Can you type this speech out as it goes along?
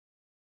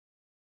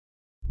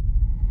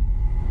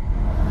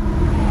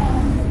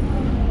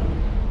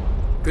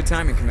Good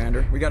timing,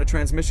 Commander. We got a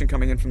transmission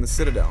coming in from the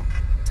Citadel.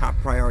 Top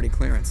priority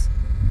clearance.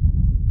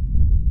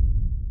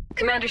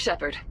 Commander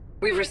Shepard,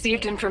 we've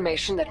received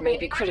information that may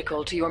be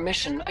critical to your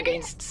mission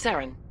against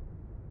Saren.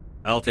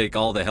 I'll take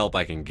all the help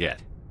I can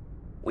get.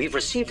 We've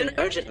received an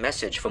urgent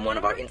message from one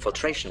of our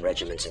infiltration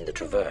regiments in the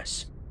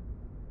Traverse.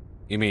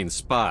 You mean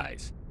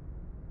spies?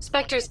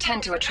 Spectres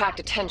tend to attract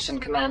attention,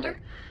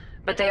 Commander,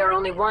 but they are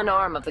only one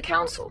arm of the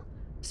Council.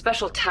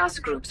 Special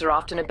task groups are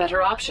often a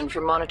better option for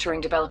monitoring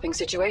developing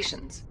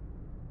situations.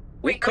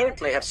 We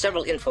currently have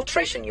several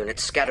infiltration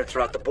units scattered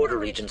throughout the border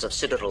regions of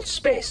Citadel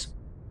space.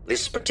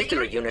 This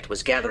particular unit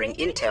was gathering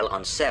intel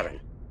on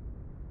Saren.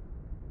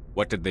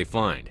 What did they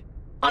find?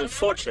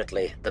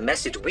 Unfortunately, the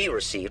message we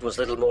received was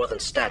little more than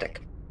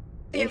static.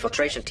 The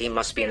infiltration team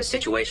must be in a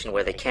situation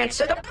where they can't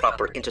set up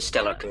proper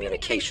interstellar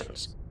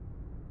communications.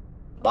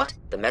 But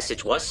the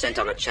message was sent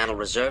on a channel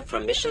reserved for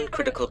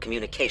mission-critical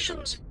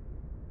communications.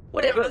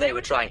 Whatever they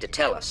were trying to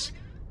tell us,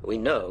 we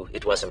know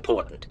it was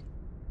important.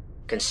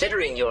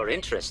 Considering your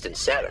interest in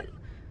Saren,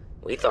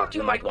 we thought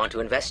you might want to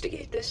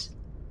investigate this.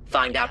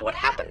 Find out what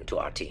happened to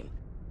our team.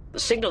 The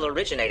signal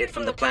originated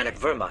from the planet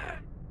Virmire.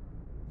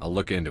 I'll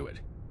look into it.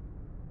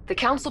 The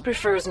Council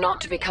prefers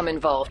not to become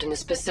involved in the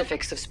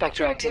specifics of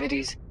Spectre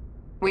activities.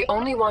 We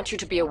only want you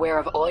to be aware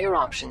of all your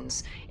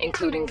options,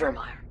 including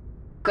Virmire.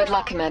 Good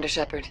luck, Commander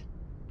Shepard.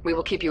 We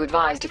will keep you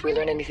advised if we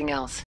learn anything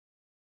else.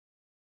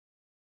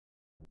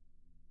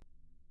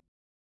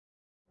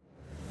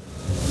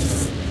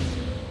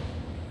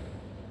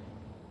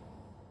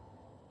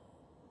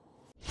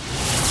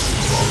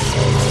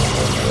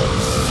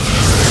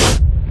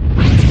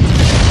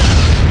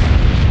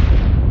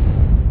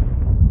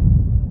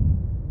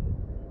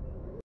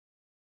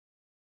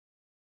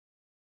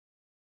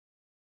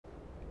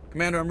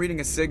 Commander, I'm reading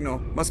a signal.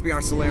 Must be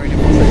our Solarian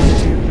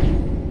infiltration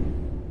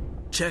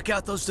team. Check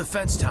out those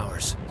defense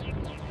towers.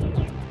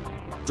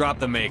 Drop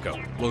the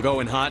Mako. We'll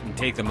go in hot and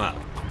take them out.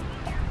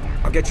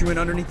 I'll get you in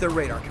underneath their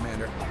radar,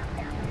 Commander.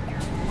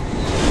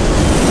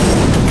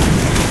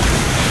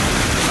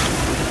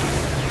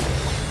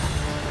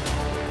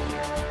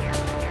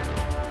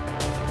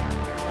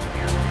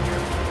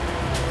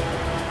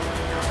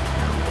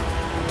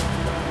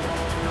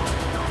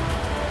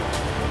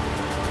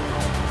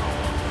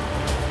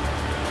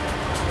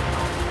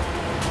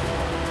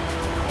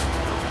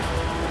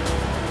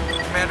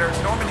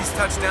 Commander, Normandy's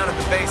touched down at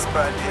the base,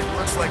 but it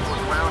looks like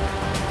we're grounded.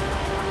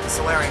 The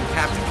Solarian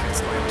captain can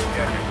explain what we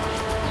get here.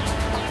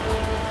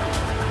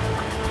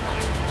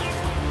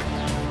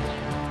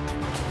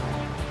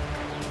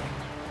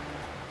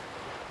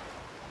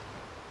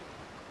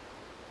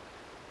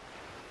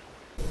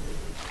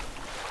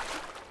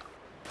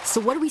 So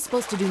what are we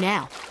supposed to do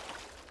now?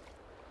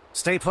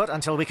 Stay put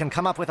until we can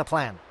come up with a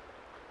plan.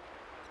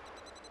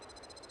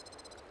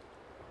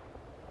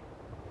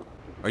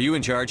 Are you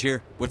in charge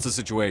here? What's the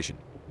situation?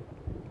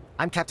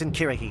 I'm Captain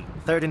Kirahi,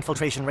 3rd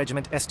Infiltration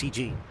Regiment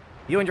STG.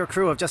 You and your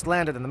crew have just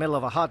landed in the middle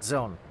of a hot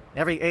zone.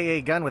 Every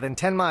AA gun within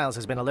 10 miles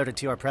has been alerted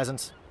to your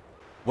presence.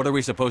 What are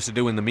we supposed to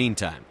do in the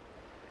meantime?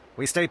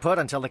 We stay put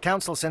until the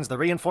Council sends the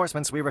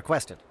reinforcements we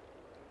requested.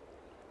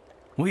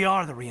 We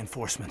are the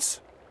reinforcements.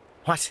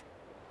 What?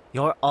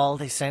 You're all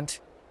they sent?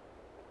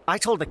 I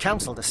told the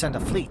Council to send a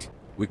fleet.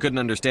 We couldn't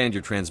understand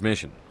your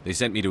transmission. They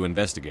sent me to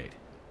investigate.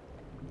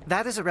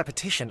 That is a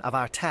repetition of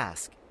our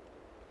task.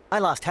 I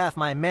lost half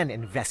my men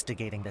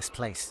investigating this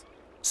place.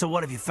 So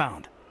what have you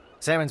found?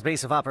 Saren's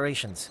base of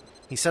operations.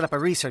 He set up a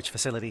research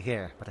facility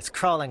here, but it's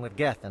crawling with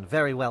Geth and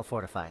very well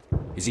fortified.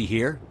 Is he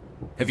here?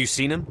 Have you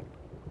seen him?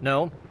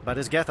 No, but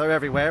his Geth are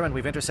everywhere and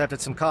we've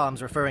intercepted some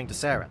comms referring to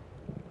Saren.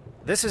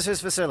 This is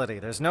his facility,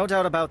 there's no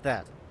doubt about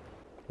that.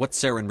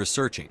 What's Saren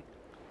researching?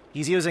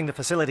 He's using the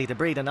facility to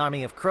breed an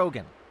army of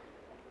Krogan.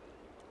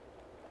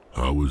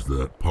 How is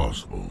that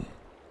possible?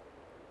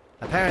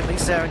 Apparently,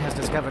 Saren has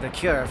discovered a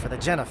cure for the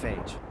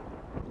genophage.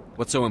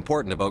 What's so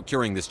important about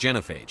curing this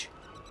genophage?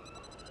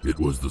 It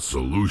was the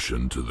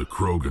solution to the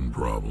Krogan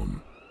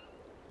problem.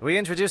 We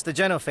introduced the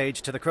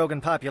genophage to the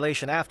Krogan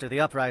population after the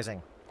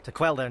uprising, to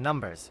quell their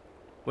numbers.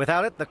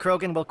 Without it, the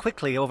Krogan will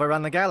quickly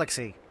overrun the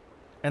galaxy.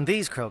 And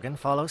these Krogan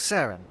follow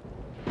Saren.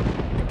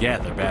 The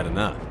Geth are bad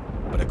enough,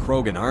 but a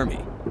Krogan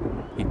army?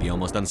 He'd be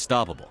almost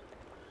unstoppable.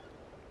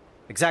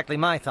 Exactly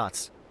my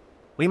thoughts.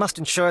 We must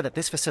ensure that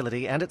this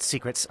facility and its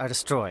secrets are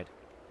destroyed.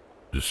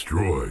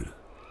 Destroyed?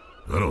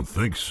 I don't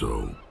think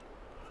so.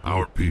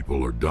 Our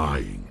people are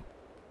dying.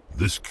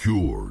 This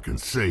cure can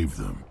save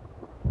them.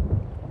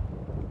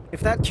 If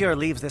that cure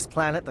leaves this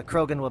planet, the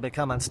Krogan will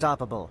become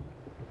unstoppable.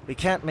 We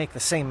can't make the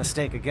same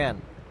mistake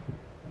again.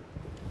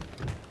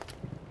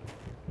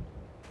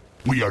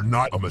 We are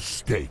not a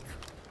mistake.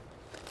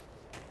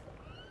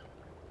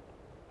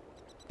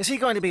 Is he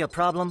going to be a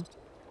problem?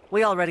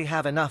 We already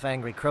have enough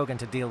angry Krogan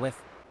to deal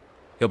with.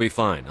 He'll be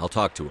fine. I'll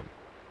talk to him.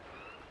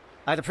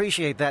 I'd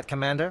appreciate that,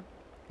 Commander.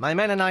 My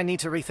men and I need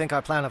to rethink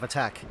our plan of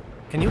attack.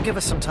 Can you give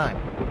us some time?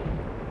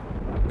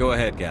 Go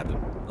ahead,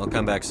 Captain. I'll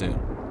come back soon.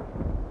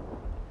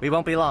 We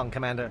won't be long,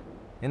 Commander.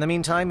 In the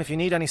meantime, if you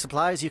need any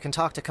supplies, you can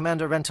talk to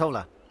Commander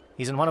Rentola.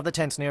 He's in one of the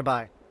tents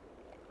nearby.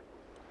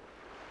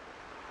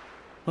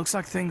 Looks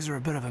like things are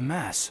a bit of a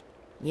mess.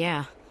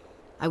 Yeah.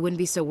 I wouldn't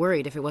be so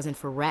worried if it wasn't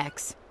for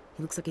Rex.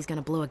 He looks like he's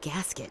gonna blow a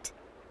gasket.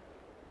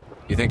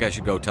 You think I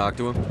should go talk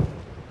to him?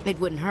 It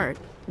wouldn't hurt.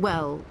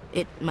 Well,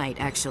 it might,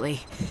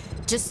 actually.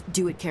 Just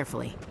do it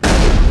carefully.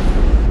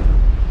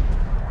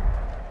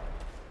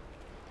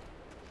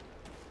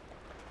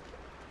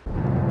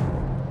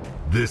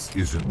 This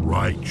isn't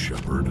right,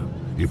 Shepard.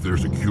 If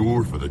there's a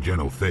cure for the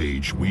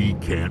genophage, we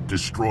can't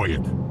destroy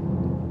it.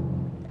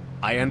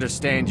 I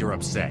understand you're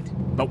upset,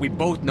 but we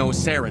both know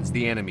Saren's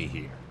the enemy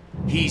here.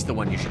 He's the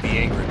one you should be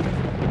angry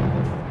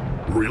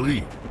with.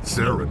 Really?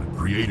 Saren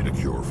created a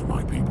cure for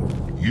my people.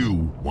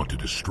 You want to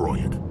destroy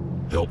it.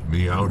 Help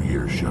me out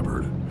here,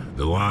 Shepard.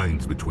 The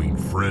lines between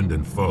friend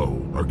and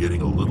foe are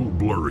getting a little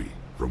blurry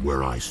from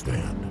where I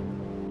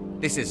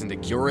stand. This isn't a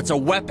cure, it's a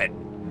weapon!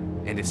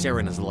 And if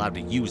Saren is allowed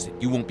to use it,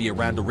 you won't be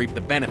around to reap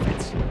the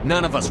benefits.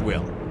 None of us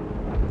will.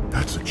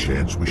 That's a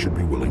chance we should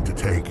be willing to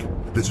take.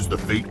 This is the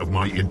fate of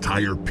my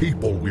entire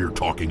people we're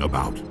talking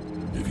about.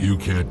 If you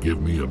can't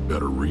give me a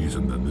better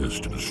reason than this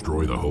to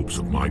destroy the hopes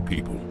of my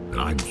people, then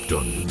I'm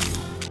done with you.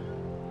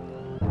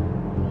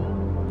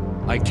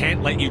 I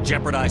can't let you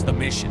jeopardize the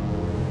mission.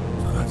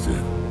 So that's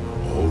it.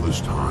 All this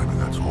time, and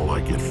that's all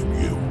I get from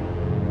you.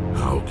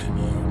 How can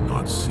you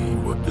not see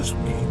what this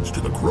means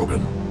to the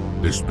Krogan?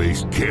 This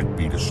base can't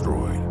be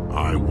destroyed.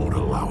 I won't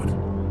allow it.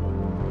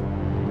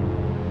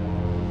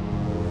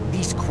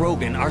 These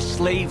Krogan are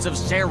slaves of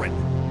Saren.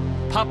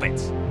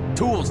 Puppets.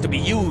 Tools to be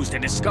used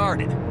and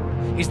discarded.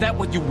 Is that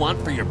what you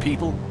want for your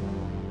people?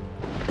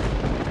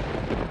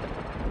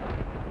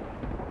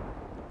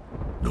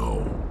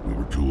 No, we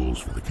were tools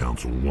for the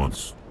Council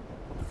once.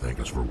 To thank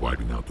us for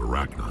wiping out the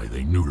Rachni,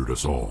 they neutered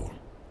us all.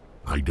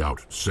 I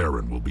doubt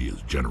Saren will be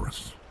as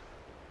generous.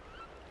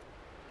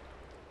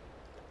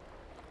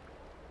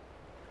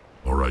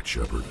 All right,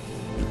 Shepard.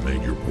 You've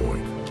made your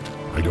point.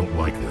 I don't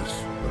like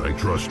this, but I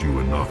trust you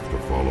enough to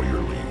follow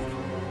your lead.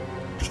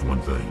 Just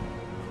one thing.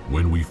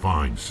 When we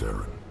find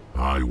Saren,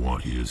 I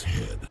want his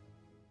head.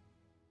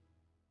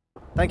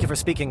 Thank you for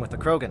speaking with the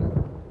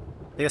Krogan.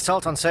 The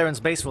assault on Saren's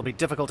base will be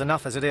difficult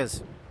enough as it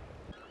is.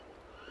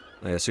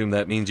 I assume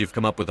that means you've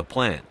come up with a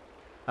plan.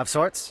 Of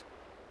sorts.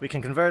 We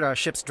can convert our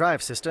ship's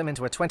drive system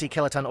into a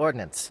 20-kiloton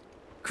ordnance.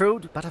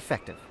 Crude, but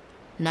effective.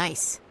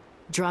 Nice.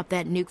 Drop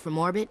that nuke from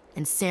orbit,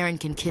 and Saren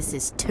can kiss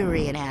his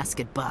Turian ass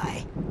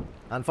goodbye.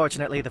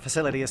 Unfortunately, the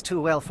facility is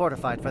too well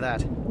fortified for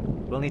that.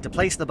 We'll need to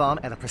place the bomb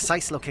at a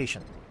precise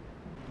location.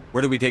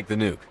 Where do we take the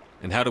nuke?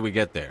 And how do we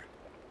get there?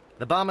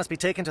 The bomb must be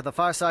taken to the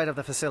far side of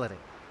the facility.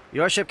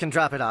 Your ship can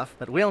drop it off,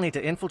 but we'll need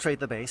to infiltrate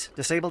the base,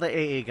 disable the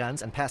AA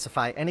guns, and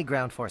pacify any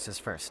ground forces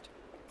first.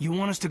 You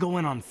want us to go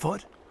in on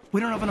foot? We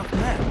don't have enough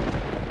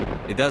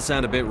men. It does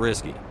sound a bit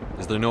risky.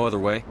 Is there no other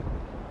way?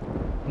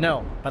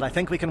 No, but I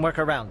think we can work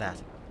around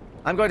that.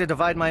 I'm going to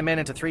divide my men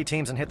into 3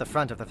 teams and hit the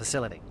front of the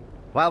facility.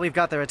 While we've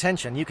got their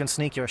attention, you can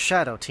sneak your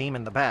shadow team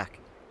in the back.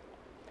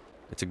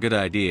 It's a good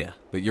idea,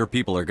 but your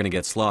people are gonna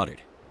get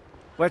slaughtered.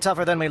 We're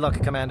tougher than we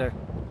look, Commander.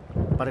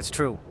 But it's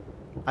true.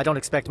 I don't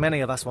expect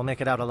many of us will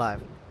make it out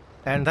alive.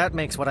 And that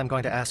makes what I'm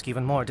going to ask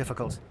even more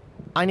difficult.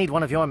 I need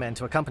one of your men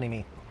to accompany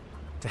me,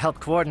 to help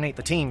coordinate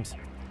the teams.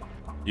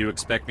 You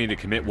expect me to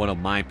commit one of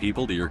my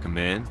people to your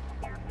command?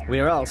 We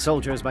are all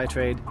soldiers by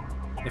trade.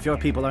 If your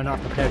people are not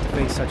prepared to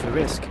face such a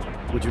risk,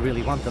 would you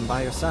really want them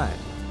by your side?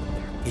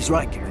 He's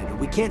right, Commander.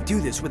 We can't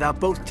do this without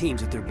both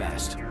teams at their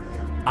best.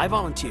 I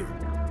volunteer.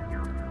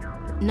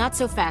 Not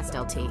so fast,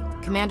 LT.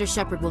 Commander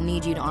Shepard will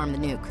need you to arm the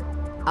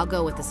nuke. I'll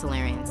go with the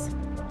Solarians.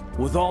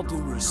 With all due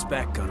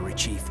respect, Gunnery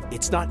Chief,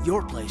 it's not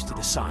your place to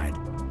decide.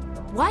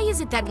 Why is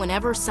it that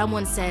whenever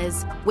someone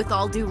says, with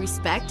all due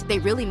respect, they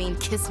really mean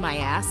kiss my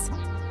ass?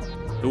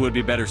 Who would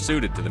be better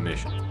suited to the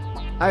mission?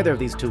 Either of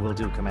these 2 will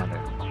do,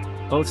 Commander.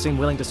 Both seem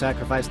willing to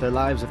sacrifice their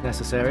lives if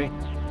necessary,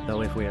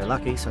 though if we are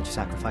lucky, such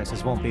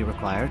sacrifices won't be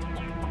required.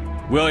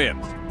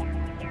 Williams,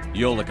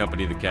 you'll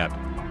accompany the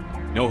captain.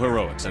 No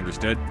heroics,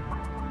 understood?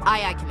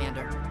 Aye, aye,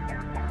 Commander.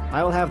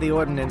 I will have the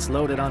ordnance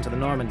loaded onto the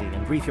Normandy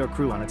and brief your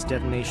crew on its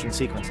detonation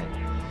sequencing.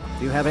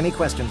 Do you have any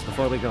questions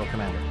before we go,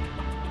 Commander?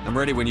 I'm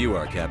ready when you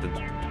are, Captain.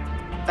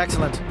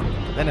 Excellent.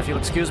 Then if you'll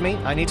excuse me,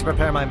 I need to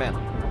prepare my men.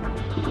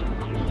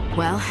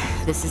 Well,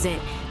 this is it.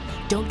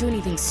 Don't do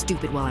anything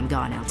stupid while I'm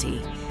gone, LT.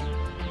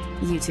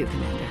 You too,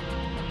 Commander.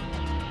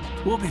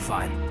 We'll be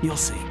fine. You'll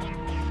see.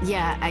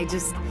 Yeah,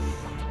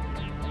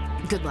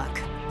 good luck.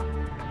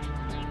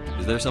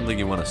 Is there something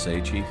you want to say,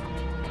 Chief?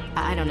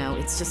 I don't know,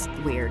 it's just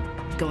weird,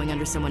 going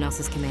under someone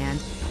else's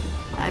command.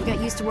 I've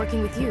got used to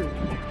working with you.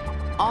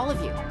 All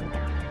of you.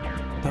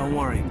 Don't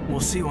worry, we'll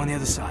see you on the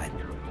other side.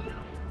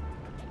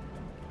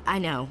 I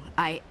know,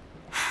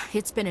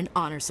 It's been an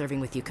honor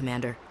serving with you,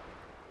 Commander.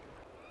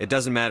 It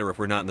doesn't matter if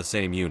we're not in the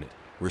same unit.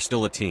 We're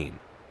still a team.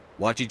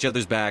 Watch each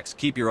other's backs,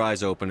 keep your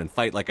eyes open, and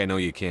fight like I know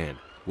you can.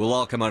 We'll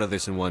all come out of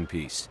this in one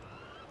piece.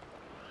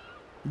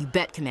 You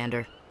bet,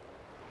 Commander.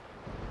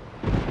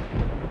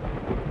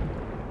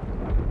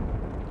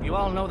 You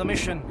all know the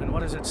mission and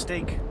what is at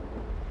stake.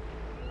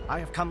 I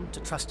have come to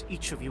trust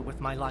each of you with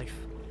my life,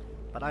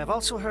 but I have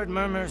also heard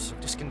murmurs of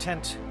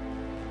discontent.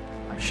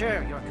 I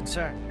share your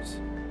concerns.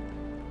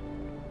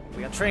 If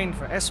we had trained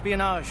for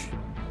espionage,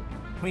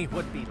 we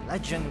would be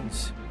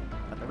legends,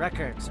 but the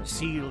records are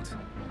sealed.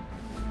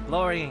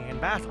 Glorying in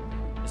battle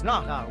is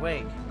not our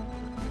way.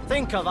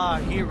 Think of our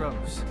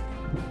heroes.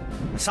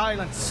 The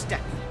Silent Step,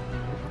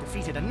 who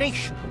defeated a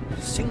nation with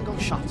a single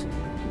shot.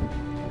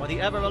 Or the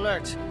Ever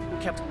Alert,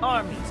 who kept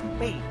armies at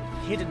bay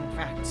with hidden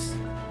facts.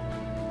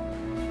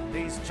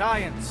 These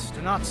giants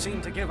do not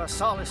seem to give us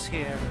solace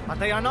here, but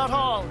they are not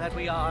all that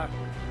we are.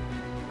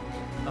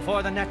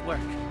 Before the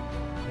network,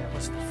 there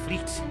was the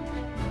fleet.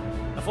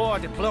 Before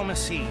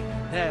diplomacy,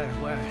 there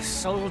were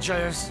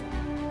soldiers.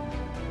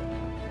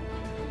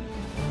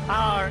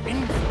 Our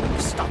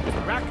influence stopped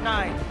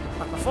Arachnide,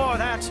 but before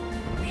that,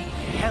 we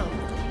held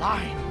the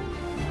line.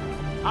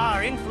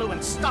 Our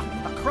influence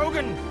stopped the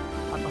Krogan,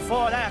 but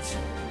before that,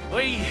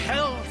 we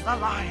held the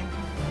line.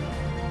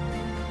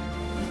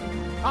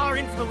 Our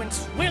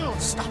influence will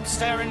stop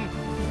Saren.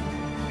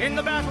 In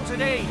the battle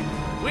today,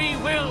 we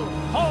will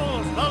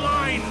hold the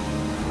line.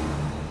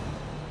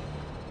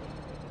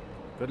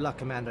 Good luck,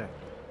 Commander.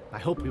 I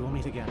hope we will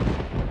meet again.